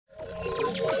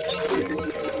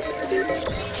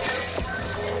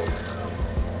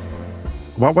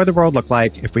What would the world look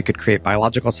like if we could create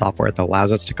biological software that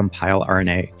allows us to compile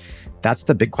RNA? That's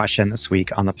the big question this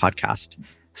week on the podcast.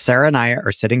 Sarah and I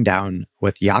are sitting down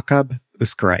with Jakob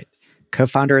Uszkoreit,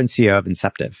 co-founder and CEO of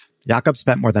Inceptive. Jakob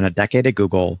spent more than a decade at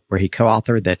Google, where he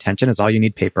co-authored the Attention is All You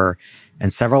Need paper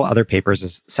and several other papers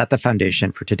that set the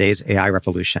foundation for today's AI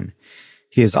revolution.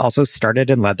 He has also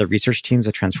started and led the research teams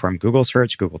that transform Google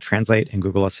Search, Google Translate, and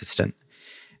Google Assistant.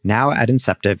 Now at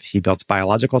Inceptive, he builds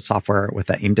biological software with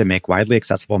the aim to make widely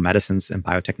accessible medicines and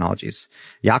biotechnologies.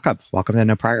 Jakob, welcome to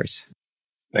No Priors.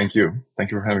 Thank you.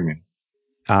 Thank you for having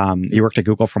me. You worked at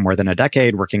Google for more than a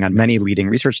decade, working on many leading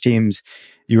research teams.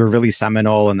 You were really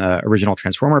seminal in the original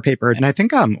Transformer paper. And I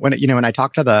think when I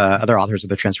talk to the other authors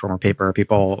of the Transformer paper,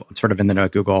 people sort of in the know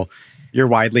at Google, you're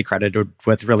widely credited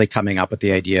with really coming up with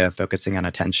the idea of focusing on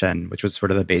attention, which was sort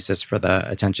of the basis for the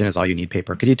Attention is All You Need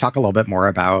paper. Could you talk a little bit more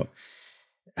about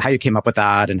how you came up with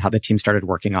that and how the team started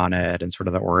working on it and sort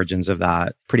of the origins of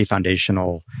that pretty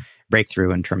foundational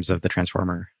breakthrough in terms of the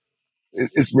Transformer?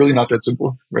 It's really not that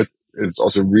simple, right? It's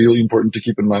also really important to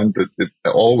keep in mind that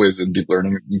always in deep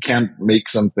learning, you can't make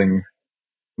something,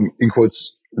 in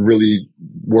quotes, really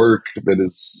work that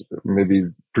is maybe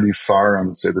pretty far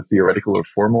on, say, the theoretical or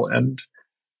formal end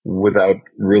without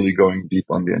really going deep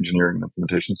on the engineering and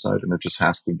implementation side. And it just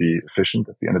has to be efficient.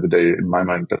 At the end of the day, in my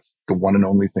mind, that's the one and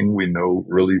only thing we know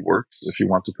really works if you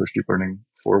want to push deep learning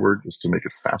forward, is to make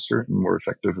it faster and more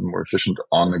effective and more efficient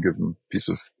on a given piece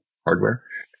of hardware.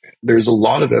 There's a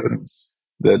lot of evidence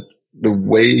that the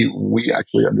way we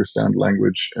actually understand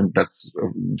language, and that's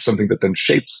something that then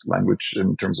shapes language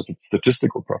in terms of its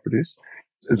statistical properties,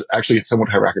 is actually somewhat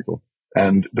hierarchical.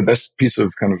 And the best piece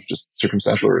of kind of just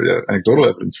circumstantial or anecdotal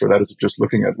evidence for that is just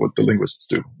looking at what the linguists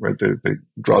do, right? They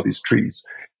draw these trees.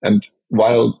 And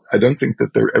while I don't think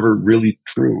that they're ever really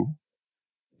true,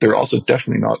 they're also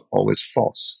definitely not always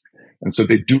false. And so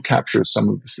they do capture some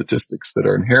of the statistics that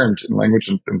are inherent in language,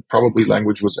 and probably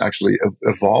language was actually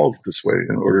evolved this way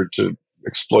in order to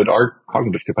exploit our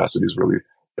cognitive capacities really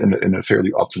in a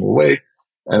fairly optimal way.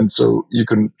 And so you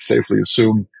can safely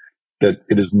assume that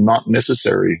it is not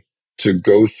necessary to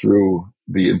go through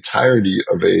the entirety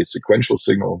of a sequential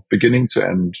signal, beginning to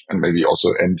end, and maybe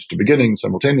also end to beginning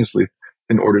simultaneously,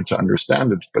 in order to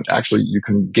understand it. But actually, you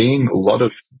can gain a lot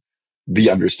of the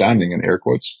understanding, in air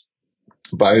quotes,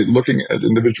 by looking at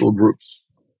individual groups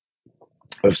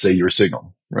of, say, your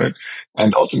signal, right?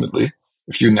 And ultimately,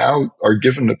 if you now are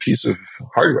given a piece of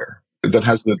hardware that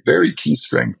has the very key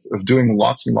strength of doing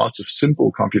lots and lots of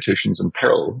simple computations in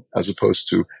parallel, as opposed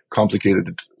to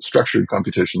complicated structured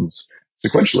computations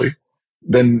sequentially,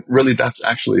 then really that's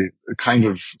actually a kind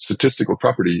of statistical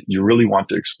property you really want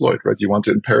to exploit, right? You want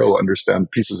to in parallel understand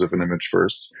pieces of an image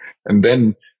first, and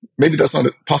then maybe that's not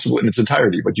possible in its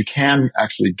entirety, but you can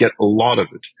actually get a lot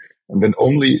of it. And then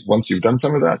only once you've done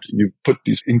some of that, you put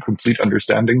these incomplete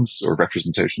understandings or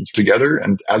representations together.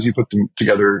 And as you put them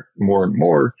together more and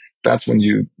more, that's when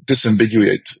you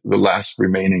disambiguate the last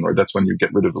remaining, or that's when you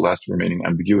get rid of the last remaining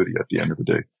ambiguity at the end of the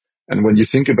day. And when you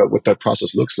think about what that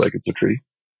process looks like, it's a tree.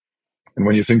 And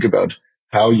when you think about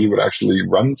how you would actually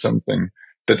run something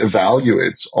that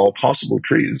evaluates all possible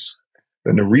trees,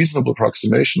 then a reasonable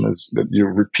approximation is that you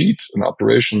repeat an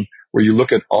operation where you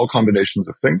look at all combinations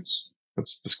of things.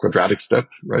 That's this quadratic step,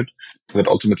 right? That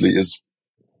ultimately is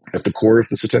at the core of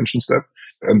this attention step.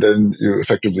 And then you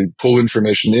effectively pull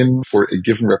information in for a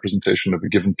given representation of a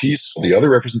given piece, the other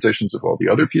representations of all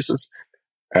the other pieces,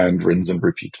 and rinse and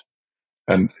repeat.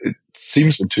 And it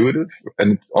seems intuitive,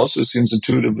 and it also seems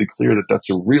intuitively clear that that's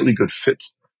a really good fit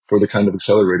for the kind of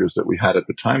accelerators that we had at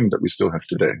the time and that we still have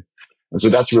today. And so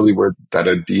that's really where that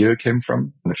idea came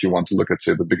from. And if you want to look at,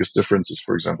 say, the biggest differences,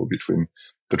 for example, between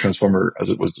the Transformer as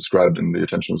it was described in the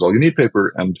Attention is All You Need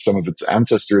paper and some of its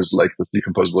ancestors like this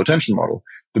decomposable attention model,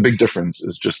 the big difference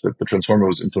is just that the Transformer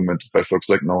was implemented by folks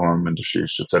like Noam and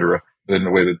Ashish, et cetera, in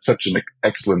a way that's such an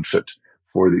excellent fit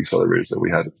for the accelerators that we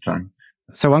had at the time.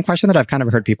 So one question that I've kind of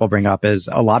heard people bring up is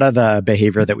a lot of the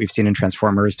behavior that we've seen in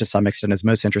transformers to some extent is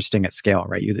most interesting at scale,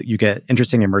 right? You get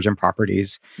interesting emergent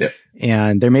properties. Yeah.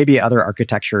 And there may be other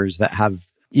architectures that have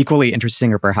equally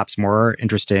interesting or perhaps more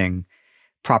interesting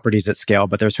properties at scale,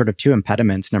 but there's sort of two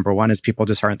impediments. Number one is people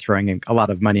just aren't throwing a lot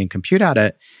of money and compute at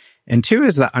it. And two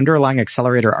is the underlying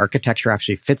accelerator architecture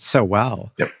actually fits so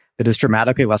well that it's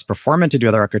dramatically less performant to do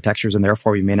other architectures, and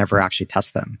therefore we may never actually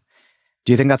test them.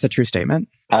 Do you think that's a true statement?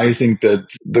 I think that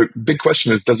the big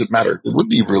question is, does it matter? It would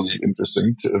be really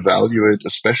interesting to evaluate,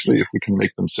 especially if we can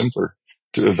make them simpler,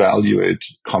 to evaluate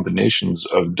combinations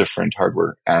of different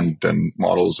hardware and then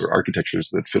models or architectures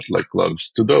that fit like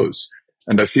gloves to those.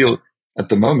 And I feel at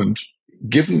the moment,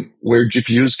 given where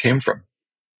GPUs came from,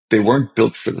 they weren't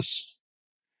built for this.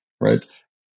 right?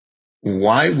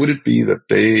 Why would it be that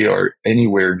they are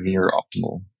anywhere near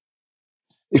optimal?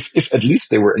 If at least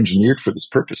they were engineered for this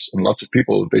purpose, and lots of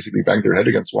people basically banged their head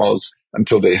against walls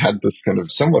until they had this kind of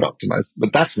somewhat optimized, but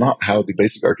that's not how the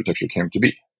basic architecture came to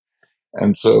be.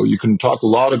 And so you can talk a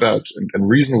lot about and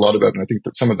reason a lot about, and I think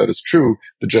that some of that is true,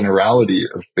 the generality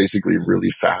of basically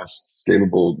really fast,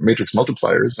 scalable matrix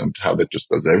multipliers and how that just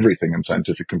does everything in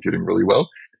scientific computing really well.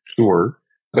 Sure.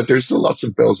 But there's still lots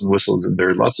of bells and whistles, and there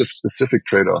are lots of specific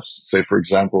trade-offs. Say, for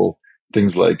example,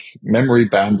 things like memory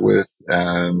bandwidth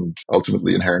and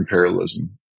ultimately inherent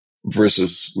parallelism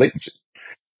versus latency.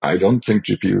 I don't think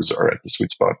GPUs are at the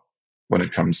sweet spot when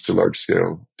it comes to large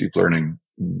scale deep learning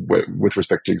with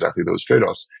respect to exactly those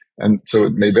trade-offs. And so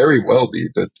it may very well be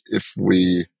that if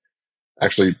we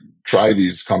actually try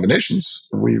these combinations,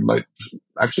 we might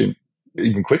actually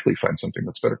even quickly find something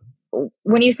that's better.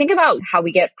 When you think about how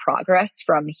we get progress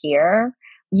from here,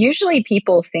 usually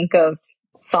people think of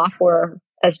software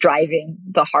as driving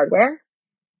the hardware,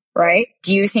 right?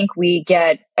 Do you think we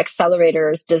get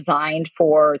accelerators designed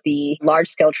for the large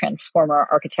scale transformer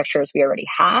architectures we already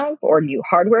have, or new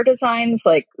hardware designs?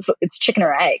 Like, it's chicken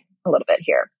or egg a little bit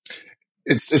here.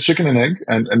 It's chicken and egg.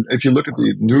 And if you look at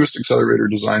the newest accelerator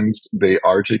designs, they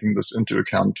are taking this into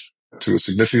account to a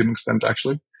significant extent,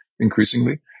 actually,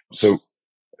 increasingly. So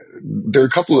there are a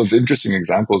couple of interesting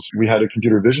examples. We had a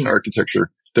computer vision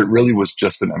architecture that really was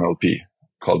just an MLP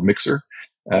called Mixer.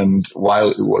 And while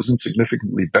it wasn't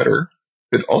significantly better,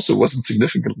 it also wasn't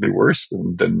significantly worse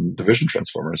than the vision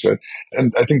transformers, right?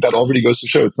 And I think that already goes to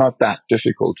show it's not that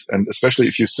difficult. And especially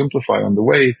if you simplify on the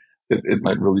way, it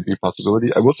might really be a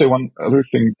possibility. I will say one other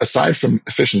thing, aside from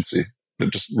efficiency,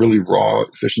 just really raw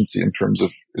efficiency in terms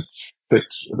of its fit,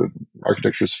 the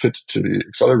architecture's fit to the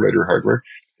accelerator hardware.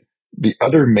 The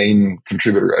other main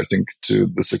contributor, I think, to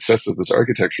the success of this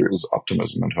architecture is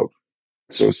optimism and hope.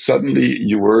 So suddenly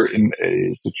you were in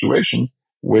a situation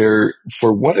where,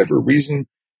 for whatever reason,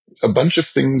 a bunch of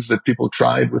things that people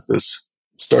tried with this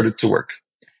started to work.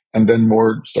 And then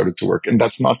more started to work. And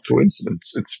that's not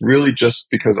coincidence. It's really just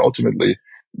because ultimately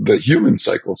the human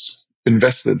cycles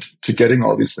invested to getting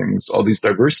all these things, all these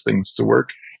diverse things to work,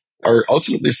 are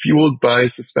ultimately fueled by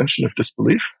suspension of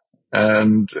disbelief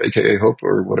and AKA hope,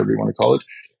 or whatever you want to call it.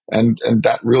 And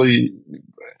that really,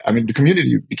 I mean, the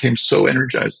community became so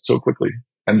energized so quickly,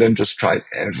 and then just tried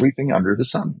everything under the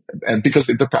sun. And because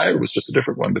the prior was just a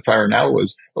different one. The prior now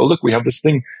was, oh, look, we have this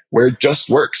thing where it just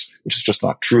works, which is just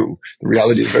not true. The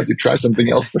reality is that you try something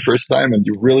else the first time and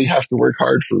you really have to work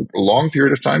hard for a long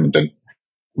period of time. And then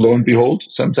lo and behold,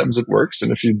 sometimes it works.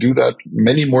 And if you do that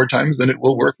many more times, then it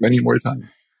will work many more times.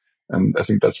 And I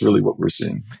think that's really what we're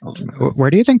seeing ultimately.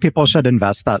 Where do you think people should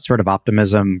invest that sort of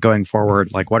optimism going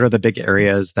forward? Like, what are the big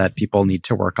areas that people need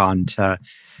to work on to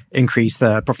increase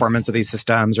the performance of these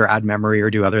systems, or add memory, or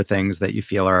do other things that you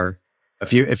feel are,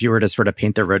 if you were to sort of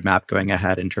paint the roadmap going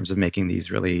ahead in terms of making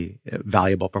these really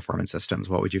valuable performance systems,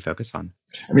 what would you focus on?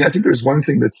 I mean, I think there's one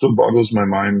thing that still boggles my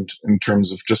mind in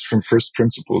terms of just from first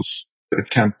principles, it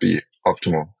can't be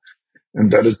optimal.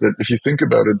 And that is that if you think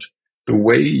about it, the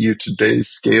way you today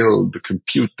scale the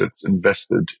compute that's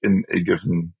invested in a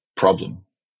given problem,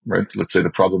 right? Let's say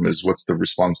the problem is, what's the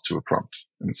response to a prompt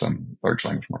in some large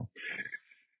language model?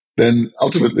 Then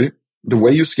ultimately, the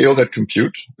way you scale that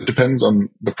compute depends on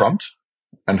the prompt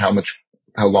and how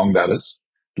long that is.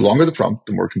 The longer the prompt,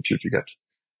 the more compute you get.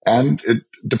 And it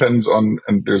depends on,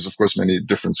 and there's of course many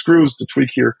different screws to tweak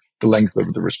here, the length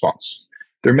of the response.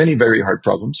 There are many very hard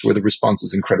problems where the response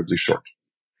is incredibly short.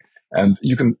 And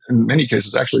you can, in many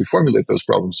cases, actually formulate those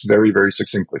problems very, very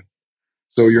succinctly.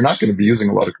 So you're not going to be using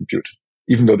a lot of compute,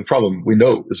 even though the problem we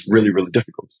know is really, really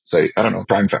difficult. Say, I don't know,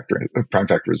 prime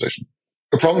factorization.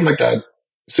 A problem like that,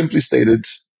 simply stated,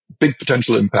 big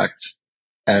potential impact.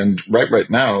 And right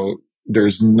now,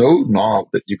 there's no knob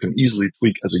that you can easily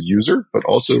tweak as a user, but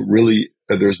also really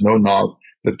there's no knob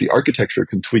that the architecture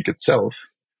can tweak itself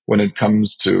when it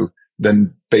comes to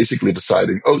then basically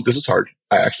deciding, oh, this is hard.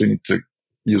 I actually need to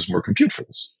use more compute for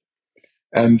this.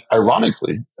 And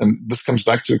ironically, and this comes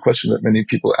back to a question that many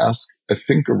people ask, I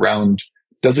think around,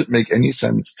 does it make any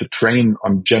sense to train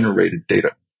on generated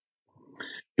data?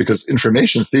 Because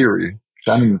information theory,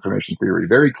 Shannon information theory,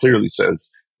 very clearly says,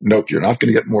 nope, you're not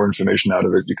going to get more information out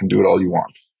of it. You can do it all you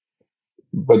want.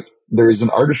 But there is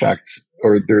an artifact,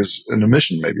 or there's an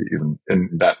omission maybe even in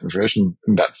that information,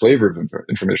 in that flavor of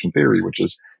information theory, which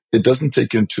is it doesn't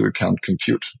take into account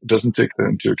compute. It doesn't take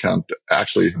into account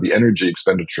actually the energy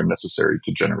expenditure necessary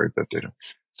to generate that data.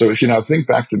 So if you now think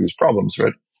back to these problems,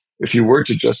 right? If you were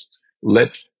to just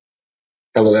let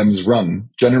LLMs run,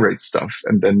 generate stuff,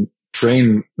 and then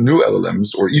train new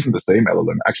LLMs or even the same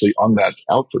LLM actually on that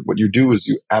output, what you do is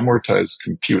you amortize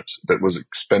compute that was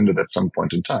expended at some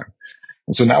point in time.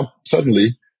 And so now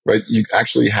suddenly, right, you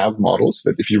actually have models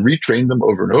that if you retrain them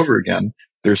over and over again,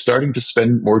 they're starting to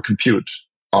spend more compute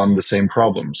on the same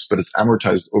problems, but it's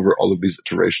amortized over all of these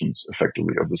iterations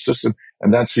effectively of the system.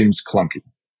 And that seems clunky.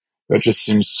 That just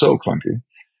seems so clunky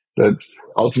that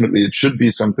ultimately it should be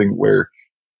something where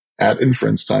at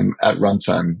inference time, at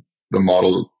runtime, the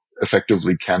model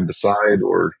effectively can decide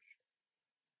or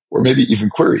maybe even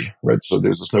query, right? So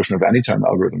there's this notion of anytime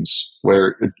algorithms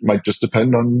where it might just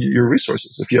depend on your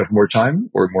resources. If you have more time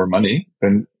or more money,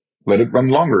 then let it run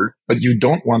longer. But you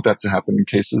don't want that to happen in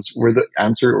cases where the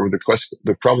answer or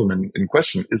the problem in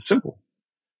question is simple.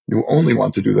 You only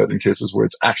want to do that in cases where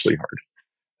it's actually hard.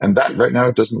 And that right now,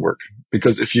 it doesn't work,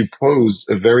 because if you pose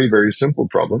a very, very simple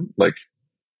problem, like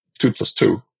 2 plus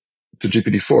 2 to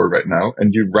GPT-4 right now,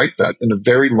 and you write that in a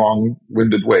very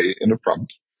long-winded way in a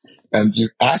prompt, and you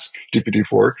ask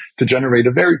GPT-4 to generate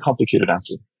a very complicated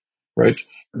answer, right?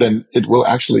 Then it will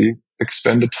actually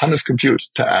expend a ton of compute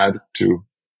to add to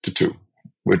 2,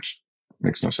 which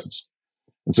makes no sense.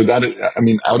 And so that, I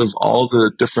mean, out of all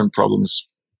the different problems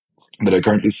that I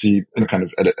currently see in a kind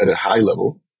of at a high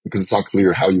level, because it's not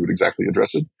clear how you would exactly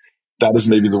address it, that is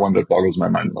maybe the one that boggles my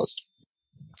mind most.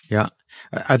 Yeah.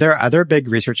 Are there other big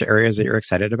research areas that you're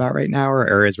excited about right now, or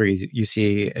areas where you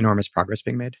see enormous progress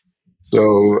being made?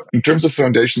 So in terms of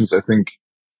foundations, I think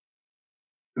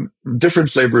different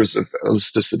flavors of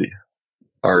elasticity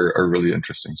are really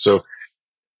interesting. So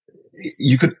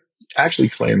you could actually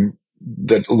claim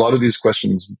that a lot of these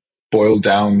questions boil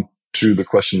down to the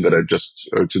question that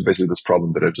to basically this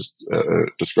problem that I just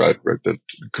described, right? That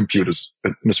compute is,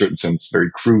 in a certain sense, very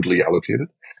crudely allocated.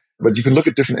 But you can look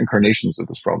at different incarnations of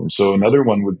this problem. So another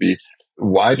one would be,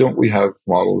 why don't we have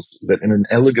models that in an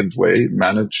elegant way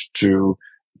manage to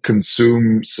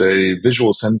consume, say,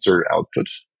 visual sensor output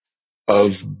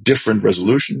of different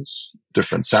resolutions,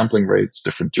 different sampling rates,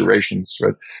 different durations,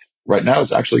 right? Right now,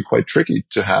 it's actually quite tricky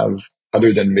to have,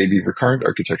 other than maybe recurrent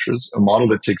architectures, a model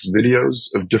that takes videos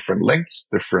of different lengths,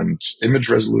 different image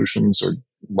resolutions, or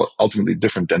ultimately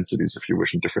different densities, if you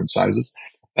wish, and different sizes,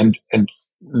 and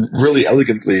really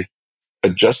elegantly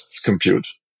adjusts compute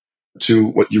to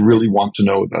what you really want to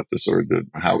know about this, or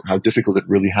how difficult it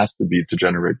really has to be to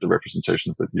generate the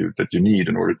representations that you need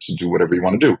in order to do whatever you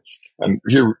want to do. And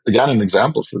here again, an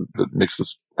example that makes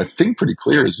this, I think, pretty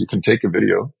clear is you can take a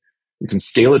video, you can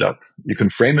scale it up, you can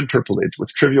frame interpolate with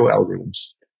trivial algorithms,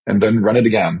 and then run it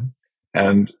again.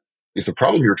 And if the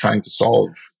problem you're trying to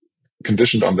solve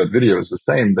conditioned on that video is the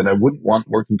same, then I wouldn't want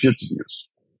more compute to be used.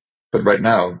 But right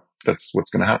now, that's what's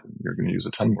going to happen. You're going to use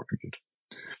a ton more compute.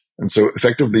 And so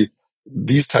effectively,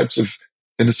 these types of,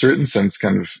 in a certain sense,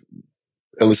 kind of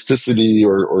elasticity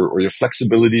or your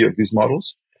flexibility of these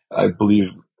models, I believe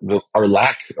our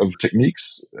lack of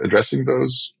techniques addressing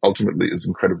those ultimately is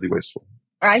incredibly wasteful.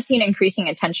 I've seen increasing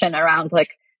attention around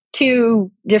like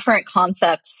 2 different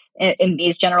concepts in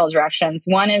these general directions.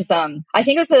 One is, I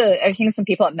think it was some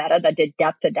people at Meta that did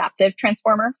depth adaptive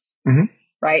transformers. Mm-hmm.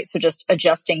 Right? So just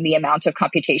adjusting the amount of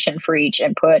computation for each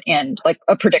input and like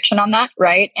a prediction on that,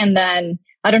 right? And then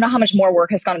I don't know how much more work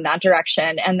has gone in that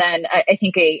direction. And then I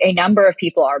think a number of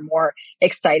people are more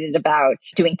excited about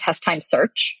doing test time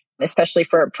search, especially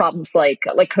for problems like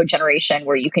code generation,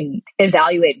 where you can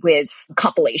evaluate with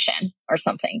compilation or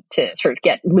something to sort of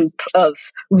get loop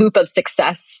of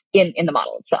success in the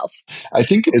model itself. I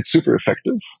think it's super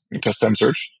effective in test time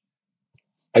search.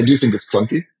 I do think it's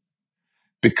clunky,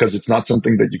 because it's not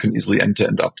something that you can easily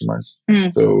end-to-end optimize.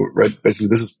 So, right, basically,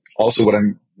 this is also what I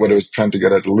was trying to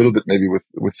get at a little bit, maybe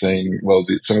with saying, well,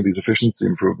 some of these efficiency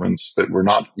improvements that we're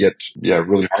not yet,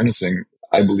 really harnessing,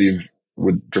 I believe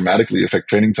would dramatically affect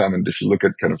training time. And if you look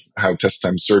at kind of how test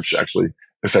time search actually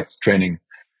affects training,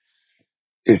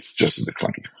 it's just a bit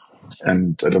clunky.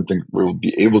 And I don't think we'll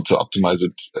be able to optimize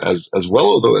it as well,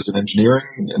 although as an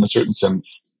engineering, in a certain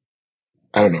sense,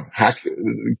 I don't know, hack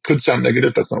could sound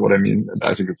negative. That's not what I mean.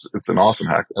 I think it's an awesome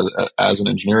hack. As an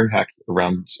engineering hack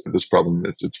around this problem,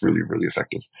 it's really, really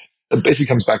effective. It basically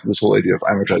comes back to this whole idea of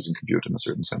amortizing compute in a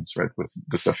certain sense, right? With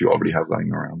the stuff you already have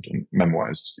lying around and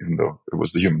memoized, even though it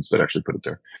was the humans that actually put it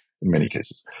there in many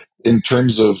cases. In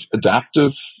terms of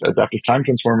adaptive time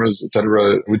transformers,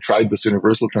 etc., we tried this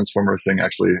universal transformer thing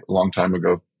actually a long time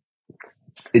ago.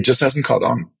 It just hasn't caught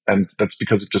on. And that's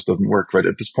because it just doesn't work, right?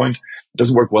 At this point, it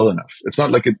doesn't work well enough. It's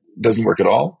not like it doesn't work at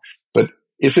all, but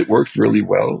if it worked really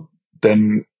well,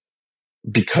 then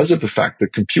because of the fact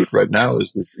that compute right now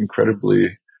is this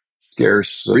incredibly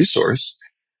scarce resource,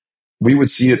 we would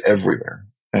see it everywhere.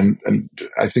 And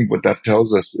I think what that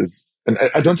tells us is And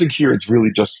I don't think here it's really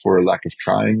just for a lack of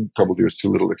trying. Probably there's too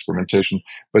little experimentation,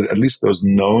 but at least those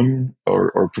known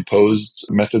or proposed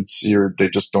methods here, they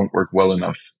just don't work well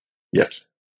enough yet.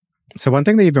 So one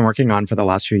thing that you've been working on for the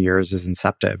last few years is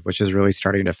Inceptive, which is really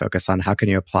starting to focus on how can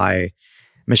you apply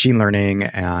machine learning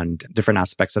and different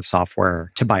aspects of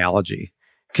software to biology.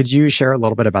 Could you share a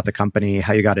little bit about the company,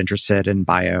 how you got interested in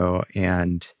bio,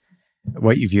 and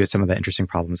what you view as some of the interesting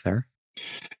problems there?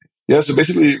 Yeah, so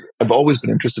basically, I've always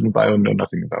been interested in bio and know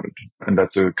nothing about it. And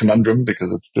that's a conundrum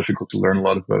because it's difficult to learn a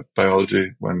lot about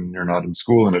biology when you're not in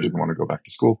school, and I didn't want to go back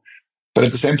to school. But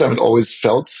at the same time, it always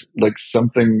felt like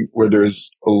something where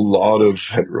there's a lot of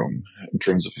headroom in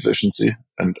terms of efficiency,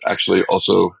 and actually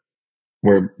also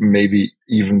where maybe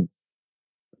even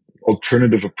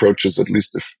alternative approaches, at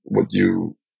least if what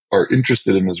you are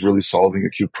interested in is really solving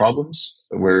acute problems,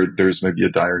 where there's maybe a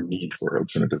dire need for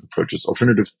alternative approaches,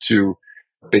 alternative to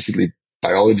basically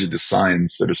biology, the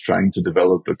science that is trying to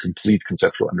develop a complete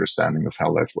conceptual understanding of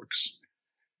how life works.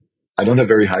 I don't have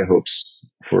very high hopes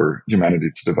for humanity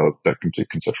to develop that complete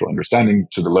conceptual understanding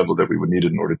to the level that we would need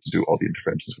in order to do all the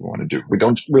interventions we want to do. We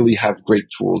don't really have great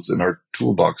tools in our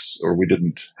toolbox, or we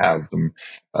didn't have them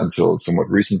until somewhat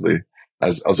recently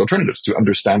as alternatives to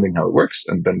understanding how it works,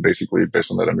 and then basically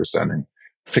based on that understanding,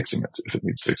 fixing it if it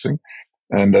needs fixing.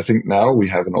 And I think now we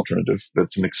have an alternative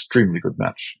that's an extremely good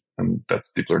match, and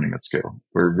that's deep learning at scale,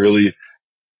 where really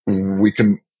we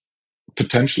can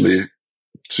potentially,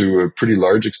 to a pretty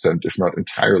large extent, if not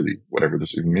entirely, whatever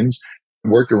this even means,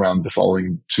 work around the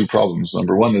following two problems.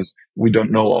 Number one is we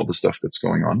don't know all the stuff that's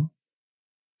going on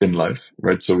in life,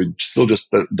 right? So we still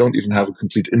just don't even have a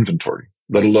complete inventory,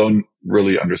 let alone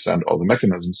really understand all the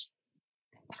mechanisms.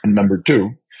 And number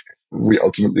two, we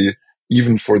ultimately,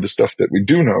 even for the stuff that we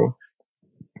do know,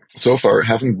 so far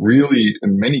haven't really,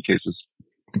 in many cases,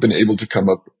 been able to come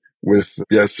up with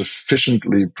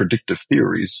sufficiently predictive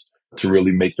theories to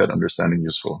really make that understanding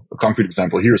useful. A concrete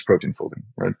example here is protein folding,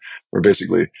 right? Where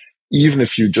basically, even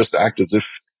if you just act as if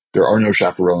there are no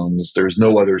chaperones, there's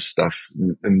no other stuff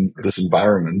in this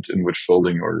environment in which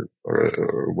folding or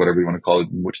whatever you want to call it,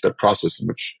 in which that process, in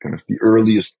which kind of the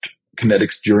earliest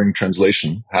kinetics during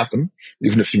translation happen,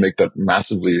 even if you make that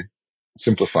massively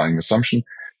simplifying assumption,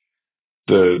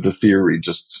 the theory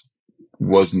just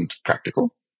wasn't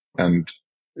practical. And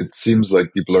it seems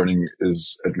like deep learning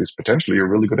is at least potentially a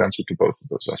really good answer to both of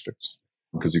those aspects,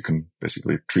 because you can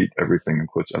basically treat everything in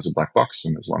quotes as a black box.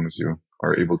 And as long as you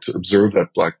are able to observe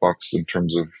that black box in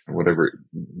terms of whatever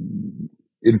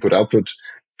input output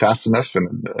fast enough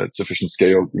and at sufficient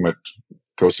scale, you might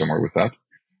go somewhere with that.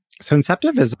 So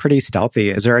Inceptive is pretty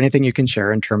stealthy. Is there anything you can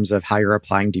share in terms of how you're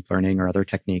applying deep learning or other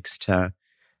techniques to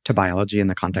biology in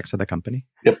the context of the company?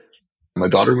 Yep. My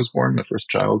daughter was born, my first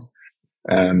child.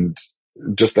 And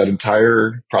just that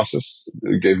entire process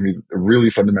gave me a really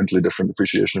fundamentally different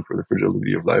appreciation for the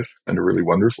fragility of life, and a really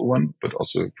wonderful one, but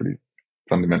also a pretty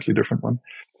fundamentally different one.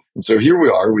 And so here we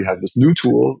are, we have this new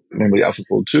tool, namely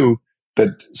AlphaFold 2,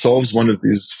 that solves one of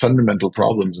these fundamental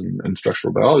problems in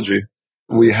structural biology.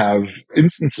 We have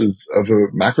instances of a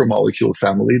macromolecule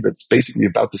family that's basically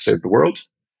about to save the world.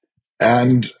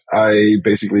 And I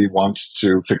basically want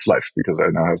to fix life because I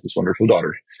now have this wonderful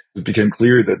daughter. It became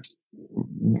clear that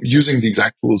using the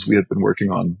exact tools we had been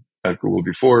working on at Google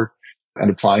before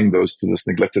and applying those to this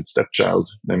neglected stepchild,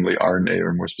 namely RNA,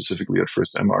 or more specifically at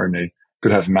first mRNA,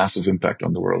 could have massive impact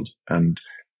on the world. And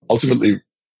ultimately,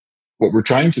 what we're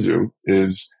trying to do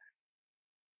is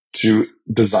to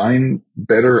design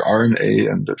better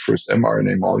RNA and at first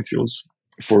mRNA molecules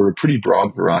for a pretty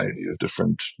broad variety of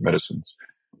different medicines.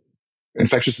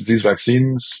 Infectious disease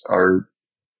vaccines are,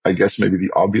 I guess, maybe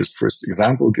the obvious first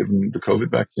example given the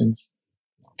COVID vaccines.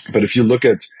 But if you look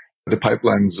at the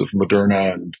pipelines of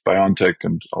Moderna and BioNTech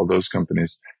and all those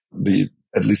companies, the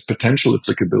at least potential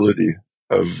applicability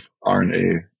of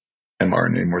RNA,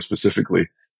 mRNA more specifically,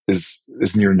 is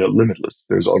near limitless.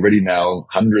 There's already now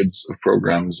hundreds of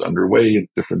programs underway at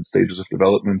different stages of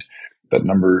development. That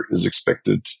number is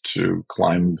expected to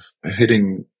climb,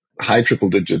 hitting high triple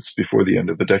digits before the end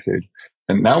of the decade.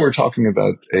 And now we're talking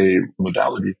about a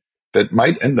modality that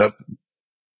might end up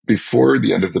before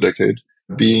the end of the decade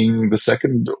being the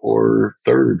second or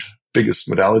third biggest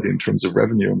modality in terms of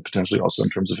revenue and potentially also in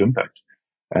terms of impact.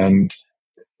 And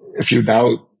if you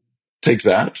now take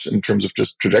that in terms of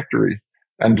just trajectory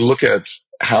and look at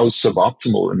how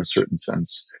suboptimal in a certain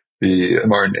sense the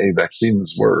mRNA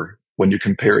vaccines were when you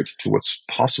compare it to what's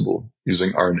possible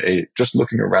using RNA, just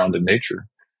looking around in nature,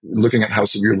 looking at how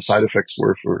severe the side effects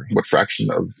were for what fraction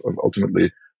of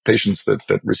ultimately patients that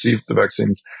received the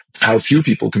vaccines, how few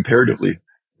people comparatively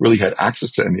really had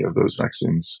access to any of those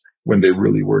vaccines when they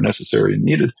really were necessary and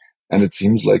needed. And it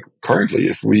seems like currently,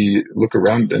 if we look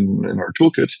around in our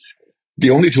toolkit, the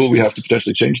only tool we have to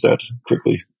potentially change that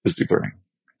quickly is deep learning.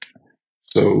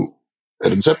 So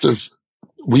at Inceptive,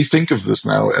 we think of this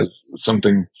now as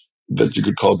something that you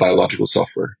could call biological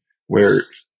software, where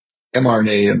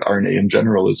mRNA and RNA in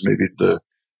general is maybe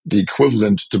the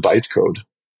equivalent to bytecode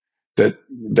that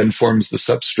then forms the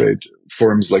substrate,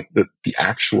 forms like the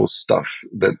actual stuff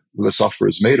that the software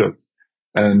is made of.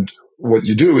 And what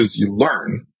you do is you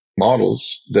learn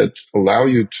models that allow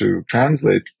you to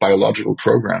translate biological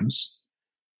programs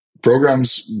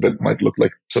that might look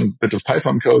like some bit of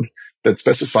Python code that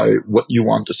specify what you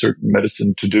want a certain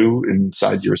medicine to do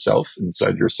inside yourself,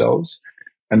 inside your cells,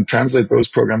 and translate those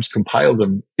programs, compile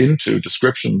them into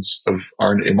descriptions of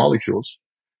RNA molecules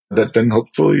that then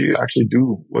hopefully actually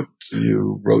do what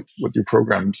you wrote, what you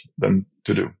programmed them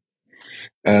to do.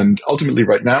 And ultimately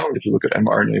right now, if you look at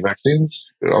mRNA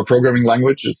vaccines, our programming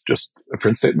language is just a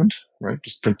print statement, right?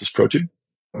 Just print this protein.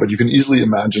 But you can easily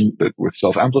imagine that with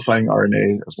self-amplifying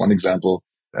RNA as one example,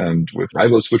 and with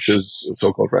riboswitches,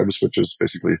 so-called riboswitches,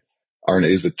 basically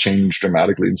RNAs that change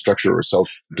dramatically in structure or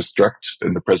self-destruct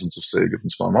in the presence of, say, a given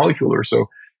small molecule or so,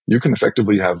 you can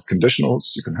effectively have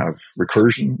conditionals, you can have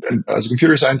recursion. And as a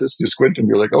computer scientist, you squint and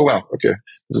you're like, oh, wow, okay,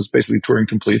 this is basically Turing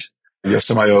complete. You have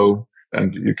some IO,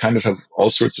 and you kind of have all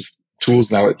sorts of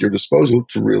tools now at your disposal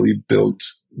to really build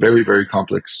very, very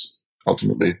complex,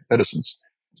 ultimately, medicines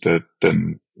that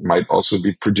then might also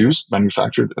be produced,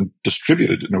 manufactured, and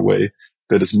distributed in a way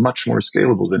that is much more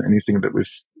scalable than anything that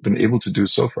we've been able to do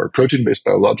so far. Protein-based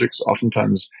biologics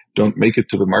oftentimes don't make it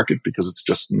to the market because it's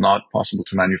just not possible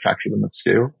to manufacture them at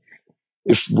scale.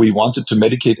 If we wanted to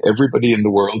medicate everybody in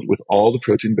the world with all the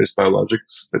protein-based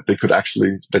biologics that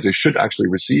they should actually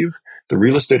receive, the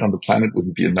real estate on the planet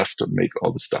wouldn't be enough to make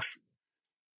all the stuff.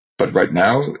 But right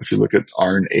now, if you look at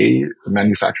RNA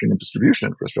manufacturing and distribution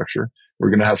infrastructure, we're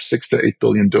going to have 6 to 8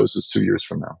 billion doses 2 years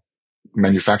from now,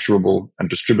 manufacturable and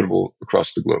distributable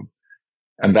across the globe.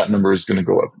 And that number is going to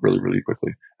go up really, really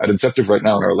quickly. At Inceptive right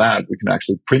now in our lab, we can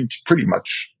actually print pretty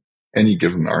much any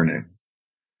given RNA.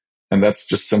 And that's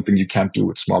just something you can't do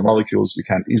with small molecules. You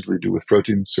can't easily do with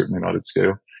proteins, certainly not at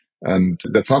scale. And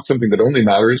that's not something that only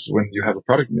matters when you have a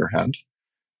product in your hand.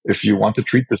 If you want to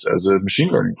treat this as a machine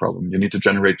learning problem, you need to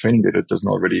generate training data that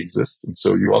doesn't already exist. And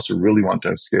so you also really want to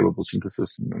have scalable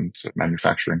synthesis and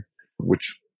manufacturing,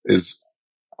 which is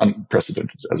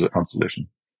unprecedented as a constellation.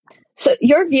 So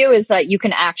your view is that you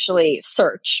can actually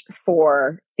search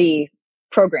for the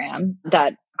program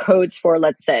that codes for,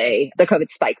 let's say, the COVID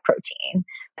spike protein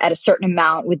at a certain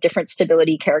amount with different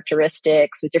stability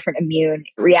characteristics, with different immune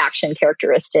reaction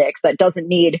characteristics that doesn't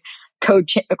need cold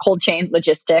chain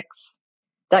logistics.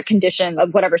 That condition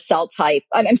of whatever cell type,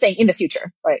 I'm saying in the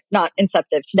future, right? Not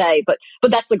Inceptive today, but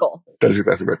that's the goal. That is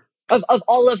exactly right. Of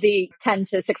all of the 10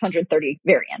 to 630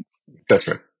 variants. That's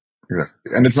right.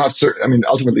 Exactly. And it's not,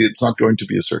 ultimately, it's not going to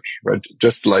be a search, right?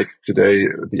 Just like today,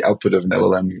 the output of an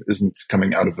LLM isn't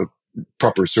coming out of a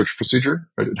proper search procedure,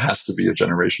 right? It has to be a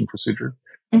generation procedure.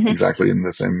 Mm-hmm. Exactly in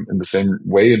the same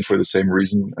way and for the same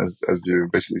reason as you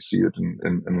basically see it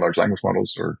in large language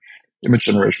models or image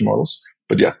generation models.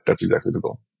 But yeah, that's exactly the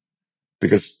goal.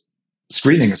 Because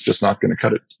screening is just not going to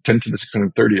cut it 10 to the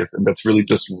 630th. And that's really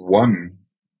just one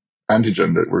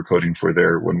antigen that we're coding for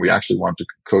there when we actually want to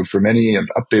code for many and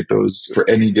update those for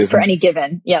any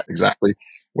given. Yep. Exactly.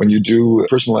 When you do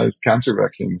personalized cancer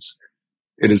vaccines,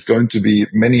 it is going to be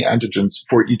many antigens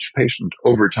for each patient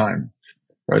over time,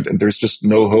 right? And there's just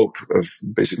no hope of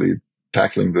basically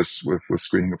tackling this with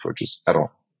screening approaches at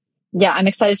all. Yeah, I'm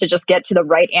excited to just get to the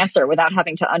right answer without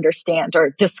having to understand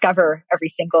or discover every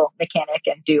single mechanic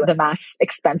and do the mass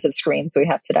expensive screens we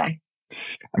have today.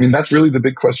 I mean, that's really the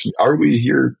big question. Are we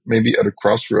here maybe at a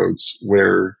crossroads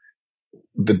where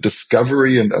the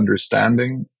discovery and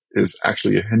understanding is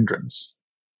actually a hindrance?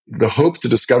 The hope to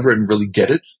discover and really get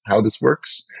it, how this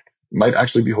works, might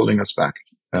actually be holding us back.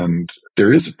 And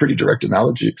there is a pretty direct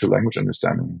analogy to language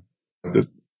understanding. The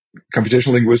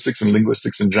computational linguistics and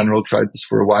linguistics in general tried this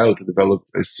for a while to develop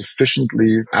a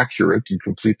sufficiently accurate and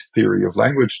complete theory of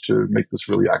language to make this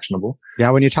really actionable.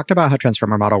 Yeah, when you talked about how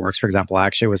transformer model works, for example, I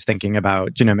actually was thinking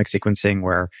about genomic sequencing,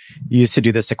 where you used to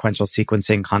do the sequential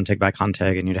sequencing contig by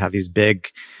contig, and you'd have these big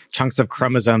chunks of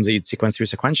chromosomes that you'd sequence through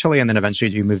sequentially, and then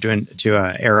eventually you moved into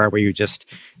an era where you just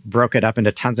broke it up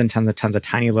into tons and tons and tons of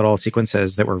tiny little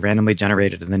sequences that were randomly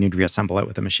generated, and then you'd reassemble it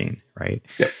with a machine, right?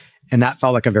 Yeah. And that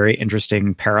felt like a very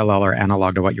interesting parallel or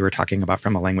analog to what you were talking about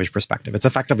from a language perspective. It's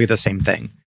effectively the same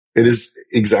thing. It is,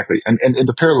 exactly. And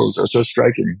the parallels are so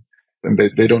striking, and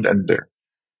they don't end there.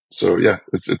 So yeah,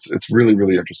 it's really,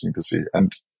 really interesting to see.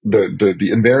 And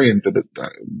the invariant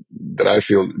that I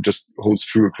feel just holds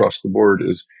true across the board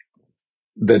is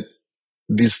that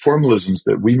these formalisms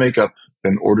that we make up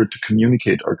in order to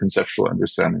communicate our conceptual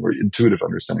understanding or intuitive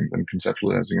understanding and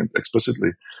conceptualizing it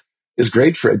explicitly is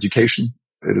great for education.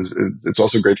 It's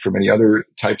also great for many other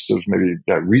types of maybe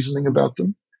reasoning about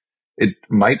them. It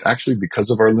might actually, because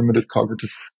of our limited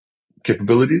cognitive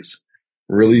capabilities,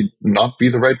 really not be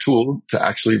the right tool to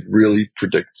actually really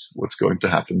predict what's going to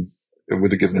happen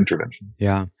with a given intervention.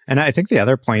 Yeah. And I think the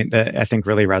other point that I think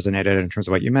really resonated in terms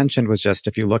of what you mentioned was just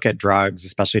if you look at drugs,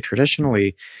 especially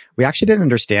traditionally, we actually didn't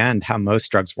understand how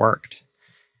most drugs worked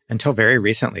until very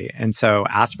recently. And so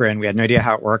aspirin, we had no idea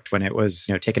how it worked when it was,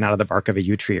 taken out of the bark of a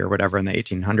yew tree or whatever in the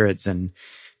 1800s. And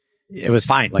it was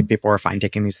fine. Like people were fine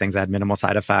taking these things that had minimal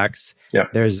side effects. Yeah.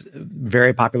 There's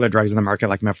very popular drugs in the market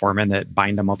like metformin that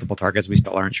bind to multiple targets. We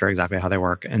still aren't sure exactly how they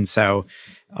work. And so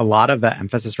a lot of the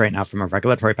emphasis right now from a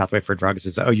regulatory pathway for drugs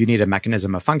is, you need a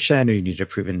mechanism of function or you need a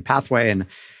proven pathway and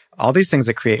all these things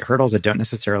that create hurdles that don't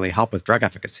necessarily help with drug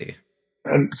efficacy.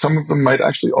 And some of them might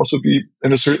actually also be,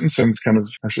 in a certain sense, kind of,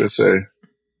 how should I say?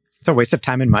 It's a waste of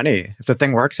time and money. If the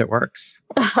thing works, it works.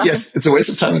 Yes, it's a waste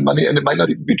of time and money, and it might not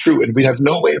even be true. And we have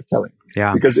no way of telling.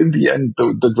 Yeah. Because in the end,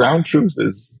 the ground truth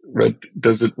is, right,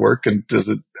 does it work and does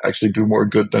it actually do more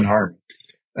good than harm?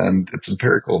 And it's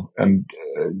empirical. And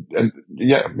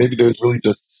yeah, maybe there's really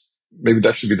maybe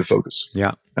that should be the focus.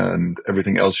 Yeah. And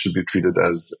everything else should be treated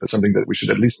as something that we should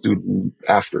at least do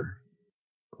after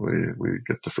we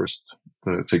get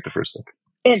take the first step.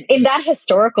 In that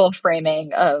historical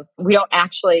framing of we don't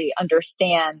actually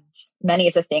understand many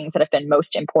of the things that have been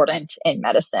most important in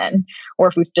medicine, or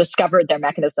if we've discovered their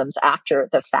mechanisms after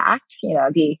the fact,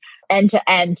 the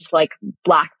end-to-end like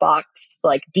black box,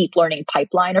 like deep learning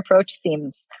pipeline approach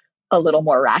seems a little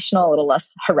more rational, a little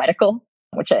less heretical,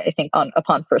 which I think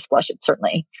upon first blush, it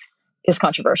certainly is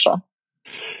controversial.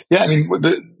 Yeah, I mean,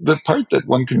 the part that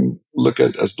one can look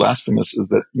at as blasphemous is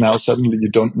that now suddenly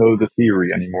you don't know the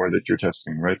theory anymore that you're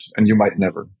testing, right? And you might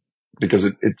never, because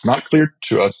it's not clear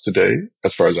to us today,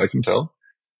 as far as I can tell,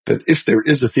 that if there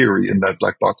is a theory in that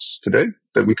black box today,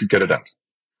 that we could get it out.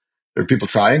 There are people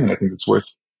trying, and I think it's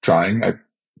worth trying.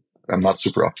 I'm not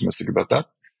super optimistic about that.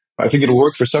 I think it'll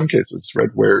work for some cases, right,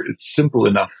 where it's simple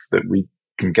enough that we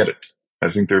can get it. I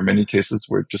think there are many cases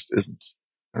where it just isn't.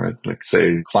 All right, like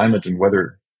say climate and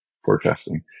weather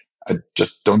forecasting. I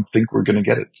just don't think we're going to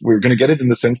get it. We're going to get it in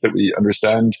the sense that we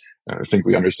understand, I think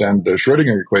we understand the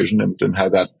Schrödinger equation and how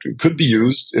that could be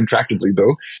used intractably,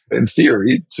 though, in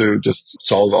theory, to just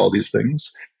solve all these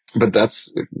things. But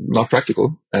that's not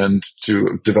practical. And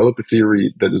to develop a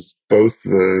theory that is both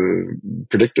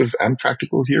predictive and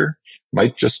practical here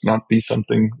might just not be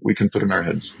something we can put in our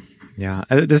heads. Yeah,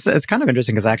 this is kind of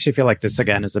interesting because I actually feel like this,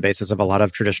 again, is the basis of a lot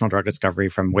of traditional drug discovery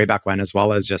from way back when, as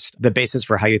well as just the basis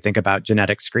for how you think about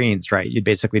genetic screens, right? You'd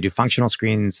basically do functional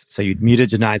screens. So you'd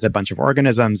mutagenize a bunch of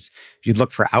organisms. You'd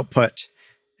look for output.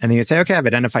 And then you'd say, okay, I've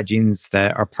identified genes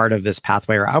that are part of this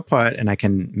pathway or output, and I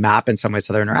can map in some ways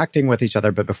how they're interacting with each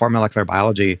other. But before molecular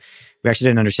biology, we actually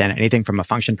didn't understand anything from a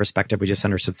function perspective. We just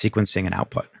understood sequencing and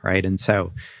output, right? And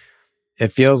so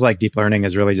it feels like deep learning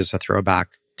is really just a throwback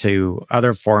to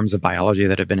other forms of biology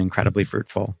that have been incredibly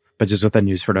fruitful, but just with a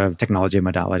new sort of technology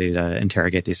modality to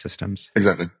interrogate these systems.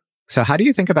 Exactly. So how do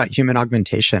you think about human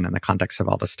augmentation in the context of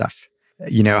all this stuff?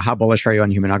 How bullish are you on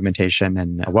human augmentation,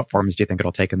 and what forms do you think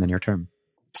it'll take in the near term?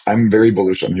 I'm very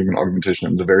bullish on human augmentation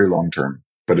in the very long term,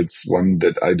 but it's one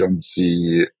that I don't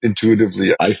see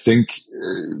intuitively. I think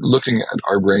looking at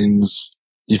our brains,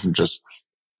 even just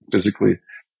physically,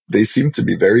 they seem to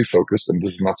be very focused, and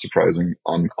this is not surprising,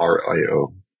 on our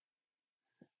I/O.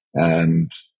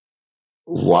 And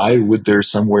why would there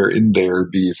somewhere in there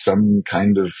be some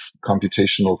kind of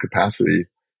computational capacity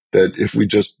that if we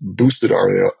just boosted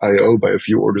our I/O by a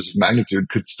few orders of magnitude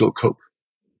could still cope?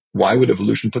 Why would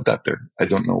evolution put that there? I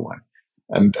don't know why.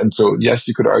 And so, yes,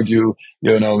 you could argue,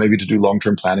 maybe to do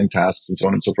long-term planning tasks and so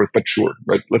on and so forth, but sure,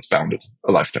 right? Let's bound it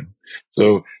a lifetime.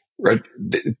 So, right,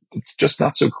 it's just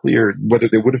not so clear whether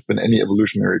there would have been any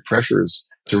evolutionary pressures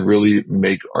to really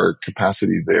make our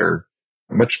capacity there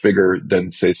much bigger than,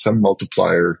 say, some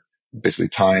multiplier, basically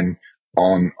time,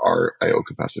 on our I/O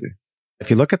capacity. If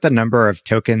you look at the number of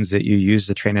tokens that you use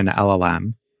to train an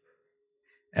LLM,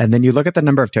 and then you look at the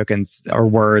number of tokens or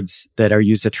words that are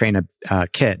used to train a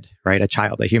kid, right? A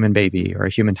child, a human baby or a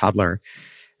human toddler.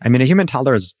 I mean, a human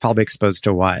toddler is probably exposed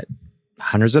to what?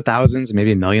 Hundreds of thousands,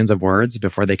 maybe millions of words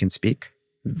before they can speak,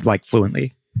 like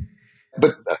fluently.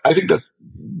 But I think that's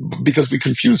because we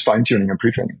confuse fine-tuning and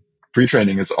pre-training.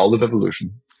 Pre-training is all of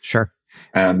evolution. Sure.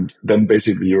 And then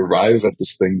basically you arrive at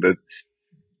this thing that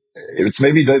it's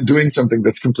maybe doing something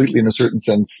that's completely, in a certain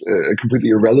sense, a completely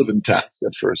irrelevant task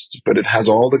at first, but it has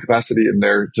all the capacity in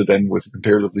there to then, with a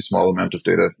comparatively small amount of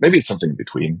data, maybe it's something in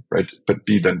between, right? But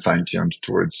be then fine-tuned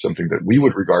towards something that we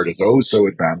would regard as so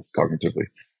advanced cognitively.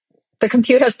 The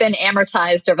compute has been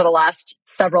amortized over the last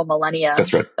several millennia.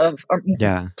 That's right.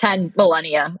 10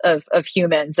 millennia of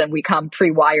humans, and we come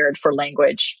pre-wired for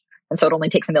language. And so it only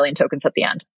takes 1 million tokens at the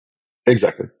end.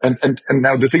 Exactly. And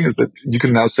now the thing is that you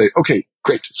can now say, okay,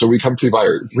 great. So we come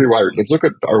pre-wired. Let's look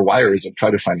at our wires and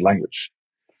try to find language.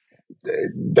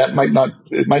 It might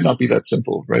not be that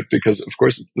simple, right? Because of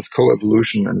course it's this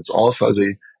co-evolution and it's all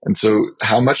fuzzy. And so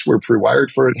how much we're pre-wired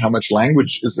for it, how much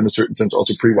language is in a certain sense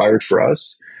also pre-wired for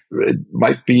us, it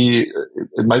might be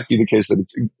the case that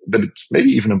it's maybe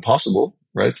even impossible,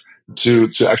 right?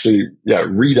 To actually,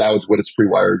 read out what it's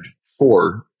pre-wired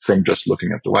for from just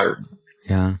looking at the wiring.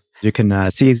 Yeah. You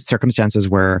can see circumstances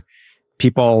where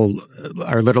people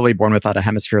are literally born without a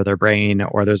hemisphere of their brain,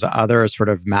 or there's other sort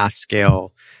of mass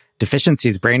scale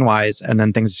deficiencies brain-wise, and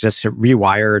then things just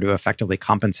rewire to effectively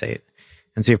compensate.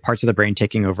 And so you have parts of the brain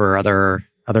taking over other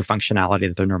functionality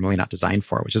that they're normally not designed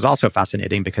for, which is also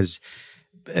fascinating because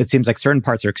it seems like certain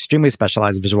parts are extremely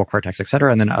specialized, visual cortex, et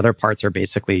cetera, and then other parts are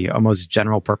basically almost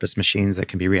general purpose machines that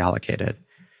can be reallocated.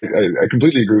 I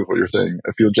completely agree with what you're saying.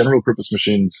 I feel general purpose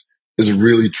machines is a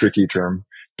really tricky term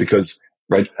because,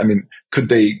 right? I mean, could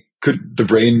the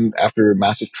brain after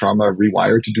massive trauma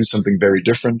rewire to do something very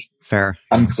different? Fair.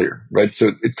 Unclear, right?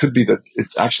 So it could be that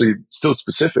it's actually still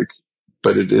specific,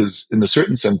 but it is in a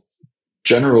certain sense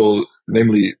general,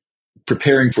 namely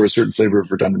preparing for a certain flavor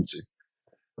of redundancy.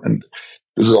 And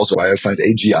this is also why I find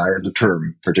AGI as a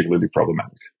term particularly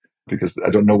problematic, because I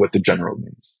don't know what the general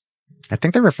means. I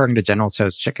think they're referring to General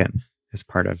Tso's chicken as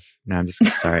part of... No, I'm just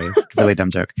sorry. Really dumb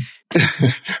joke.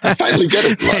 I finally get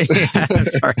it. Yeah, I'm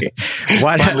sorry.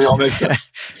 What? Finally all makes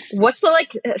sense. What's the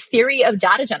theory of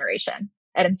data generation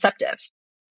at Inceptive,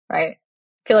 right?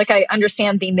 I feel like I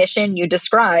understand the mission you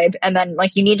describe, and then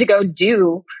you need to go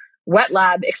do wet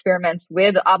lab experiments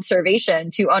with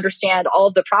observation to understand all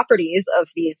of the properties of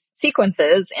these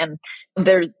sequences. And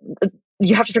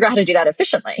you have to figure out how to do that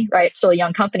efficiently, right? Still a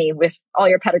young company with all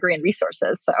your pedigree and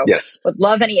resources. So yes, would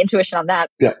love any intuition on that.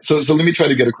 Yeah. So let me try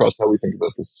to get across how we think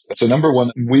about this. So number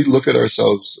one, we look at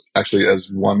ourselves actually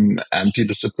as one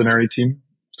anti-disciplinary team.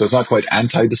 So it's not quite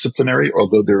anti-disciplinary,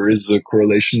 although there is a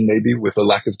correlation maybe with a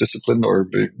lack of discipline or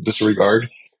disregard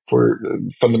for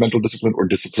fundamental discipline or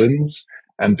disciplines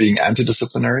and being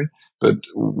anti-disciplinary. But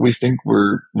we think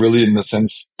we're really, in a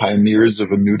sense, pioneers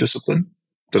of a new discipline.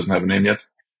 Doesn't have a name yet,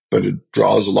 but it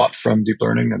draws a lot from deep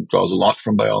learning and draws a lot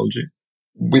from biology.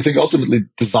 We think ultimately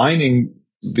designing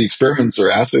the experiments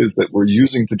or assays that we're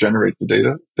using to generate the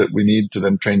data that we need to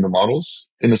then train the models,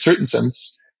 in a certain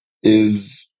sense,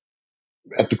 is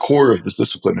at the core of this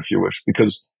discipline, if you wish,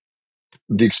 because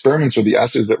the experiments or the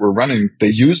assays that we're running, they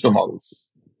use the models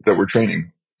that we're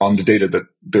training on the data that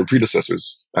their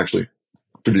predecessors actually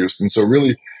produced. And so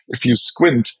really, if you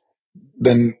squint,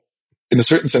 then in a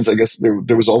certain sense, I guess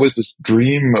there was always this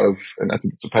dream of, and I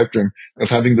think it's a pipe dream, of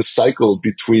having this cycle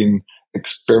between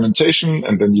experimentation,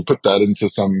 and then you put that into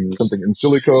something in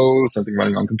silico, something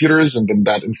running on computers, and then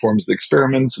that informs the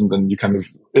experiments, and then you kind of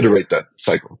iterate that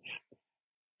cycle.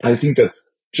 I think that's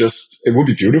it would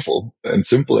be beautiful and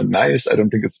simple and nice. I don't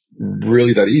think it's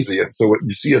really that easy. And so what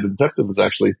you see at Inceptive is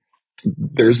actually,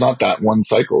 there's not that one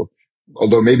cycle.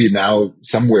 Although maybe now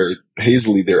somewhere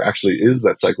hazily there actually is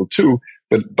that cycle too.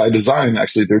 But by design,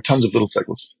 actually, there are tons of little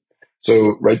cycles.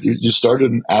 So, right, you start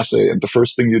an assay and the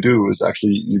first thing you do is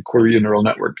actually you query a neural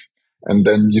network, and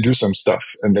then you do some stuff,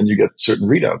 and then you get certain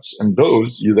readouts, and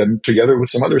those you then together with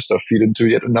some other stuff feed into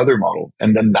yet another model.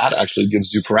 And then that actually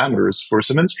gives you parameters for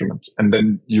some instrument. And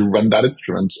then you run that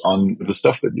instrument on the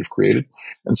stuff that you've created.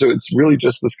 And so it's really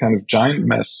just this kind of giant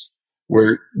mess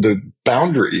where the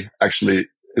boundary actually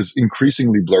is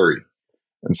increasingly blurry.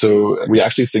 And so we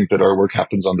actually think that our work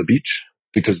happens on the beach,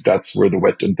 because that's where the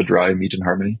wet and the dry meet in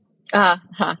harmony.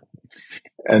 Uh-huh.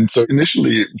 And so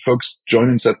initially folks join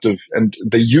Inceptive, and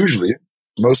they usually,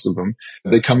 most of them,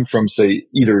 they come from, say,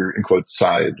 either, in quotes,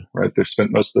 side, right? They've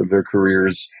spent most of their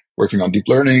careers working on deep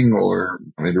learning or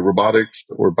maybe robotics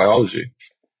or biology.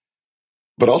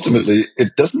 But ultimately,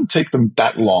 it doesn't take them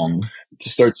that long to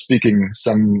start speaking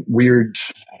some weird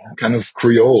kind of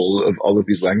Creole of all of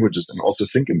these languages and also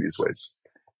think in these ways.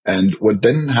 And what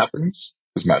then happens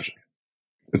is magic.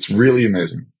 It's really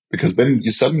amazing, because then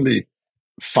you suddenly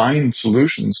find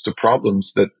solutions to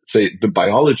problems that, say, the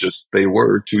biologists they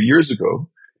were 2 years ago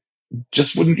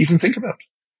just wouldn't even think about.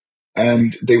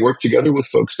 And they work together with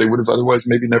folks they would have otherwise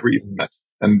maybe never even met.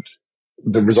 And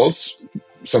the results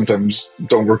sometimes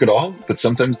don't work at all, but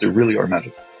sometimes they really are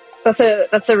magic.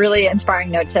 That's a really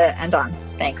inspiring note to end on.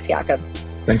 Thanks, Jakob.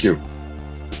 Thank you.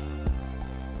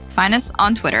 Find us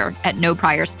on Twitter at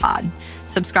NoPriorsPod.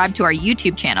 Subscribe to our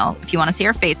YouTube channel if you want to see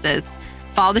our faces.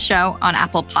 Follow the show on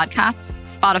Apple Podcasts,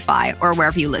 Spotify, or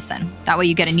wherever you listen. That way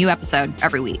you get a new episode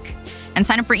every week. And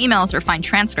sign up for emails or find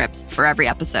transcripts for every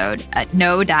episode at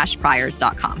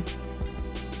no-priors.com.